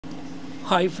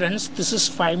Hi friends, this is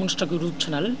 5 Minutes Tech YouTube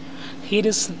channel. Here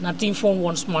is Nothing Phone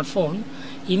One Smartphone.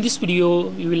 In this video,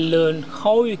 you will learn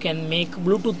how you can make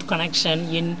Bluetooth connection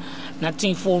in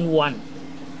Nothing Phone One.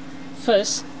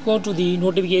 First, go to the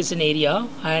notification area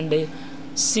and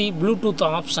see Bluetooth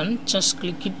option. Just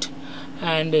click it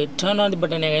and turn on the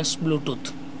button against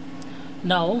Bluetooth.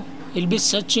 Now, you'll be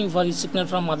searching for the signal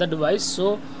from other device.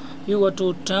 So, you got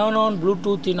to turn on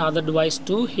Bluetooth in other device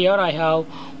too. Here I have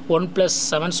OnePlus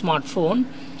 7 smartphone,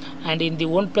 and in the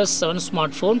OnePlus 7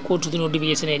 smartphone, go to the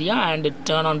notification area and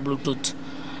turn on Bluetooth.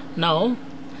 Now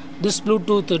this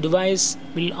Bluetooth device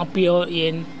will appear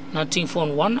in Nothing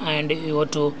Phone 1 and you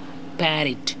have to pair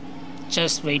it.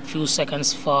 Just wait few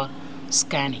seconds for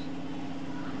scanning.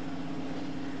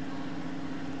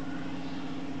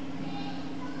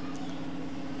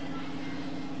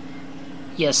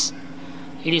 Yes,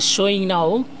 it is showing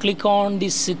now. Click on the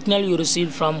signal you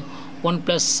received from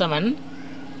OnePlus 7.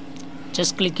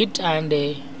 Just click it and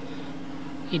it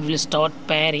will start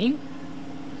pairing,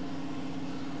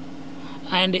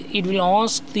 and it will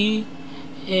ask the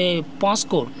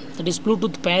passcode, that is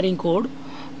Bluetooth pairing code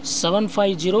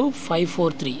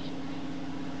 750543.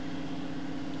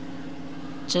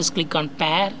 Just click on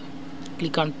pair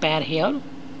here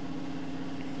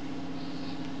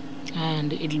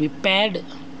and it will be paired.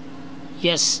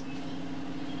 Yes,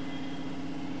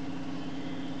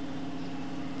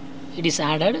 it is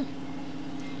added,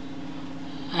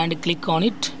 and click on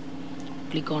it,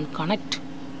 click on connect.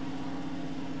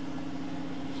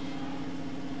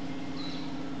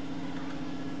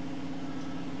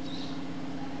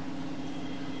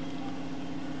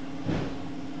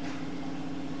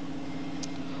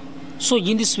 So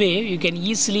in this way you can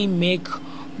easily make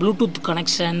Bluetooth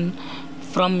connection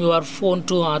from your phone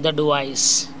to other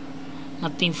device.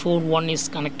 Nothing Phone 1 is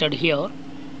connected here.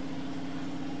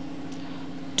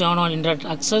 Turn on internet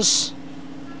access,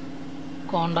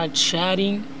 contact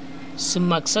sharing,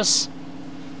 SIM access.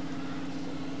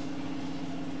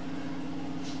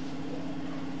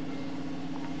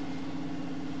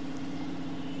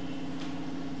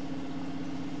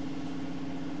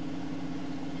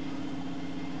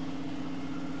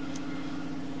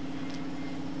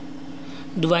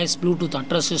 Device Bluetooth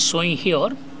address is showing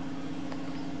here.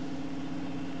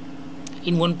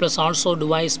 In OnePlus also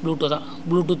device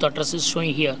Bluetooth address is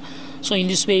showing here. So in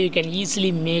this way you can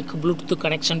easily make Bluetooth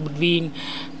connection between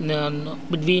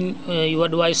your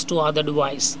device to other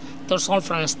device. That's all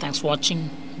friends. Thanks for watching.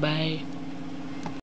 Bye.